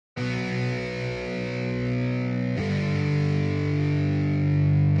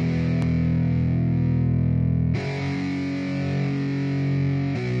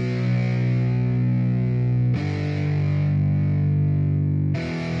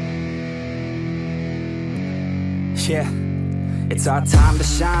Yeah, it's our time to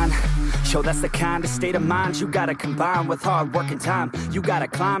shine. Yo, that's the kind of state of mind you gotta combine with hard work and time. You gotta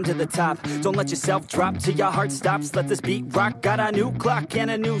climb to the top. Don't let yourself drop till your heart stops. Let this beat rock. Got a new clock and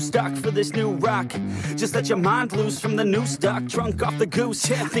a new stock for this new rock. Just let your mind loose from the new stock. Drunk off the goose,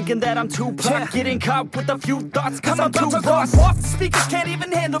 thinking that I'm too pop. Getting caught with a few thoughts cause I'm too lost. Off the speakers can't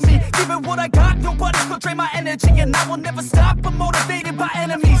even handle me. Give it what I got, nobody's gonna drain my energy. And I will never stop, I'm motivated by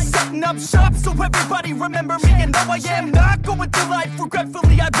enemies. Setting up shop so everybody remember me. And no, I am not going through life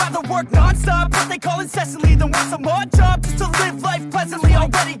regretfully. I'd rather work non-stop, what they call incessantly, than work some odd job just to live life pleasantly.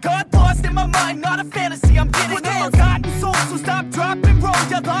 Already got lost in my mind, not a fantasy. I'm getting with a forgotten soul, so stop, drop, and roll.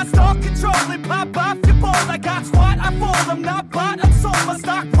 You lost all control and pop off your ball. I got squat, I fall, I'm not bought, I'm sold. My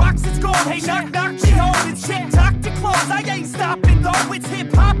stock rocks, it's gold. Hey, knock, knock, she holding shit, talk to close. I ain't stopping though, it's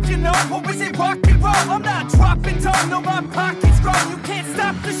hip-hop, you know. Or is it rock and roll? I'm not dropping down, no, my pocket's grow. You can't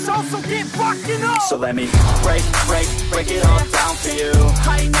stop the show, so get rockin' on. So let me break it all down for you.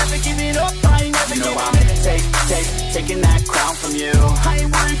 I ain't never giving up, I ain't never giving up. Taking that crown from you. I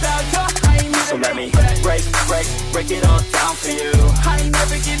ain't worried about you, I ain't never. So let me break it all down for you. I ain't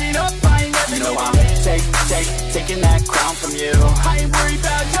never giving up, I ain't never giving up. Taking that crown from you. I ain't worried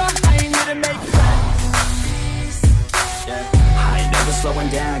about you, I ain't here to make friends. I ain't never slowing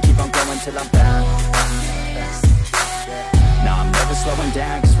down, keep on going till I'm down. No, I'm never slowing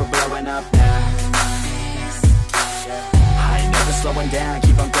down, cause we're blowing up now. I ain't never slowing down,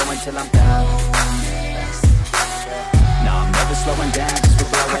 keep on going till I'm down. No, I'm never slowing down, cause we're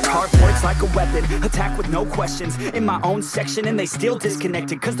blowing up. Hard words like a weapon, attack with no questions. In my own section and they still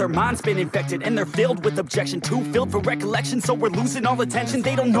disconnected, cause their mind's been infected and they're filled with objection. Too filled for recollection, so we're losing all attention.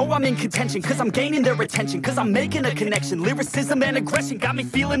 They don't know I'm in contention, cause I'm gaining their attention. Cause I'm making a connection, lyricism and aggression got me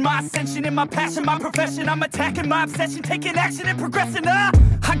feeling my ascension. In my passion, my profession, I'm attacking my obsession. Taking action and progressing, I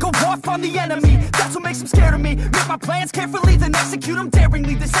go off on the enemy, that's what makes them scared of me. Make my plans carefully, then execute them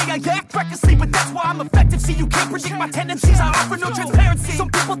daringly. They say I act recklessly, but that's why I'm effective. See, you can't predict my tendencies, I offer no transparency. Some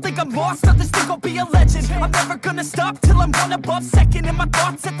people think I'm lost, others think I'll be a legend. I'm never gonna stop till I'm one above second. And my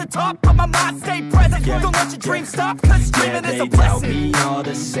thoughts at the top, but my mind stay present. Don't let your dreams stop, cause dreaming is a blessing. They tell me all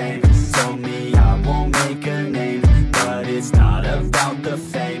the same, told me I won't make a name. But it's not about the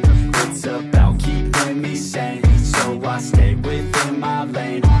fame, it's about keeping me sane. So I stay within my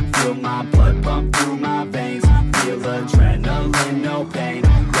lane, feel my blood pump through my veins. Feel adrenaline, no pain,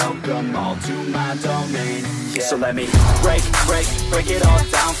 welcome all to my domain. So let me break it all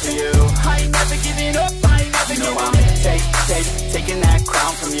down for you. I ain't never giving up, I ain't never giving up. Taking that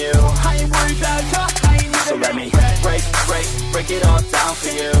crown from you. I ain't worried about you, I ain't never. So let me break it all down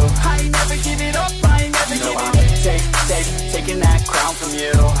for you. I ain't never giving up, I ain't never giving up. Taking that crown from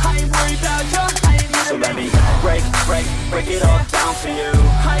you. I ain't worried about you, I ain't never. So let me break it all down for you.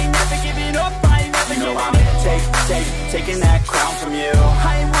 I ain't never giving up, I ain't never giving up. Taking that crown from you.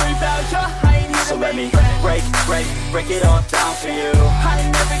 I ain't worried about you, I ain't never. So let me break it all down for you. I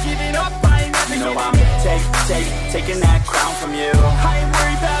ain't never giving up, I ain't never giving up. Taking that crown from you. I ain't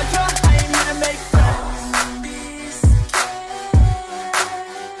worried about you, I ain't here to make friends.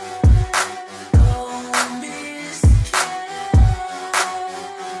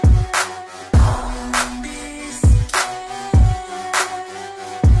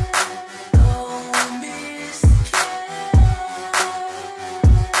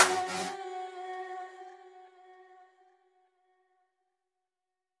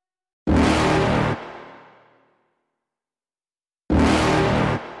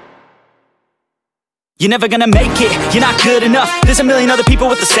 You're never gonna make it, you're not good enough. There's a million other people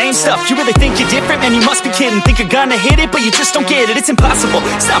with the same stuff. You really think you're different? Man, you must be kidding. Think you're gonna hit it, but you just don't get it. It's impossible,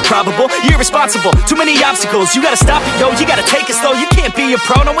 it's not probable, you're irresponsible. Too many obstacles, you gotta stop it, yo. You gotta take it slow, you can't be a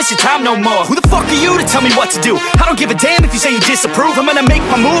pro. Don't waste your time no more. Who the fuck are you to tell me what to do? I don't give a damn if you say you disapprove. I'm gonna make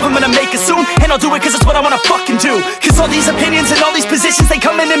my move, I'm gonna make it soon. And I'll do it cause it's what I wanna fucking do. Cause all these opinions and all these positions, they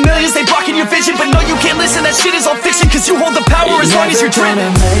come in millions, they blocking your vision. But no, you can't listen, that shit is all fiction. Cause you hold the power as long as you're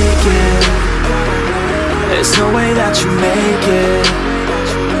dreaming. There's no way that you make it.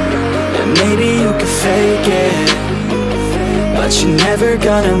 And maybe you can fake it, but you're never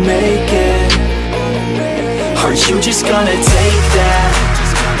gonna make it. Are you just gonna take that?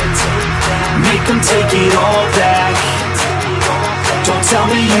 Make them take it all back. Don't tell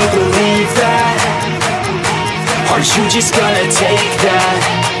me you believe that. Are you just gonna take that?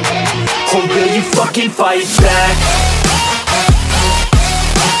 Or will you fucking fight back?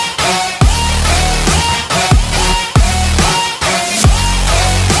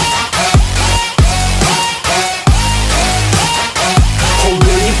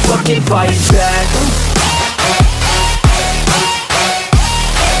 Fucking fight back.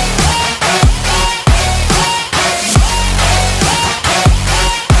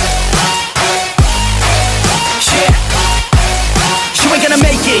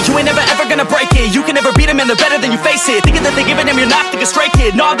 man, they're better than you, face it. Thinking that they give a damn, you're not, think a straight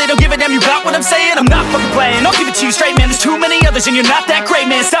kid. No, they don't give a damn, you got what I'm saying? I'm not fucking playing, I'll give it to you straight, man. There's too many others and you're not that great,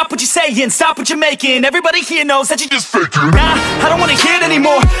 man. Stop what you're saying, stop what you're making. Everybody here knows that you just faking. Nah, I don't wanna hear it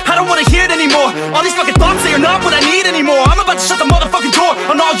anymore, I don't wanna hear it anymore. All these fucking thoughts, they are not what I need anymore. I'm about to shut the motherfucking door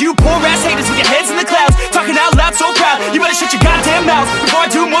on all you poor ass haters with your heads in the clouds, talking out loud so proud. You better shut your goddamn mouth before I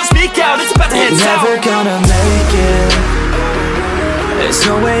do more speak out. It's about to head south. You're never gonna make it. There's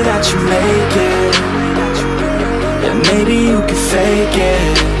no way that you make it. Yeah, maybe you can fake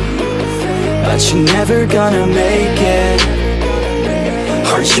it, but you're never gonna make it.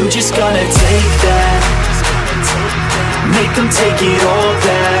 Are you just gonna take that? Make them take it all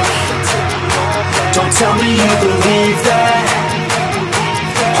back. Don't tell me you believe that.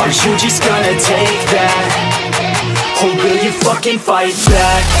 Are you just gonna take that? Or will you fucking fight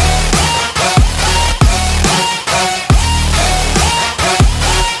back?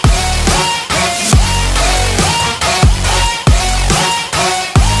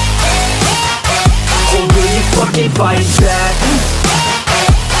 Or will you fucking fight back?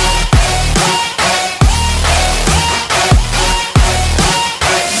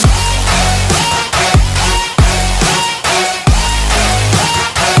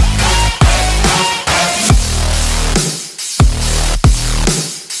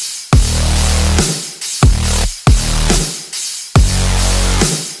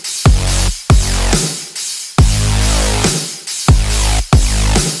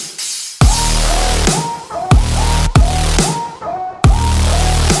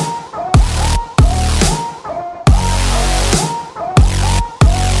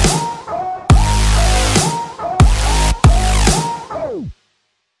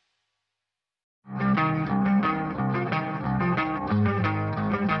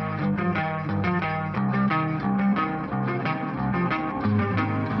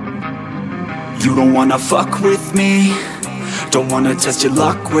 You don't wanna fuck with me, don't wanna test your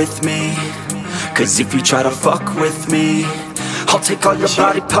luck with me. Cause if you try to fuck with me, I'll take all your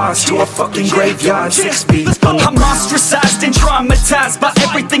body parts to a fucking graveyard 6 feet under. I'm ostracized and traumatized by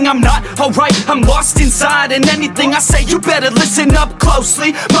everything I'm not. Alright, I'm lost inside, and anything I say you better listen up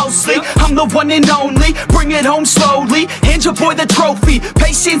closely. Mostly, I'm the one and only, bring it home slowly. Hand your boy the trophy,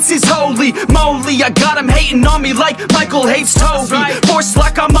 patience is holy moly. I got him hating on me like Michael hates Toby. Force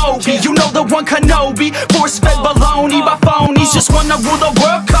like I'm Obi, you know the one Kenobi. Force fed baloney by phonies, just wanna rule the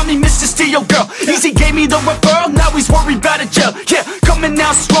world, call me Mr. Steel Girl. Easy gave me the referral, now he's worried about a jail. Yeah, coming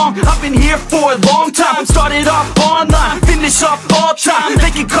out strong, I've been here for a long time. Started off online, finish off all time.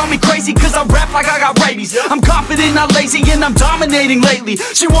 They can call me crazy cause I rap like I got rabies. I'm confident, not lazy, and I'm dominating lately.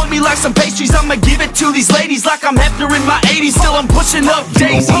 She want me like some pastries, I'ma give it to these ladies like I'm Hefner in my 80s. Still I'm pushing up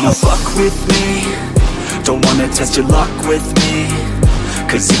daisies. Don't wanna fuck with me, don't wanna test your luck with me.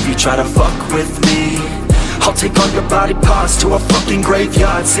 Cause if you try to fuck with me, I'll take all your body parts to a fucking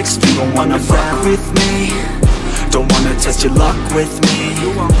graveyard 6 feet. Don't wanna fuck with me, don't wanna test your luck with me.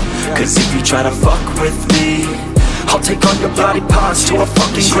 Cause if you try to fuck with me, I'll take all your body parts to a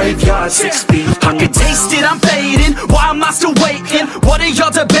fucking graveyard 6 feet. I can taste it, I'm fading. Why am I still waiting? What are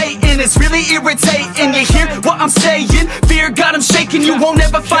y'all debating? It's really irritating. You hear what I'm saying? Fear got him shaking. You won't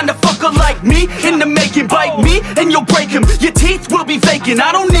ever find a fucker like me in the making. Bite me and you'll break him. Your teeth will be vacant.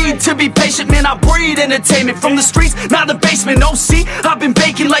 I don't need to be patient, man. I breed entertainment from the streets, not the basement. No, see, I've been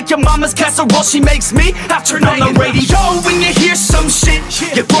baking like your mama's casserole. She makes me. I turn on the radio when you hear some shit.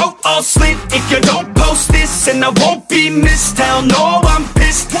 Your throat all slit if you don't post this, and I won't be missed. Hell no, I'm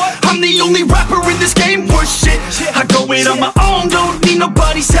pissed. I'm the only rapper in this game worth shit. I go it on my own, don't need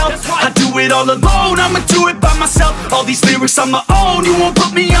nobody's help. I do it all alone, I'ma do it by myself. All these lyrics on my own, you won't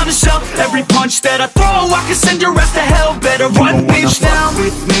put me on the shelf. Every punch that I throw, I can send your ass to hell. Better run, bitch, down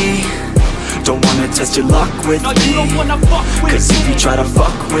with me. Don't wanna test your luck with me. Cause if you try to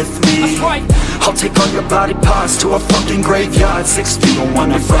fuck with me, I'll take all your body parts to a fucking graveyard 6 feet. Don't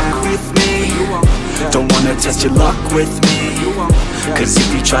wanna fuck with me, don't wanna test your luck with me. Cause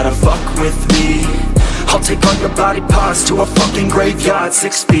if you try to fuck with me, I'll take all your body parts to a fucking graveyard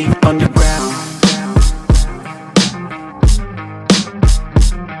 6 feet underground.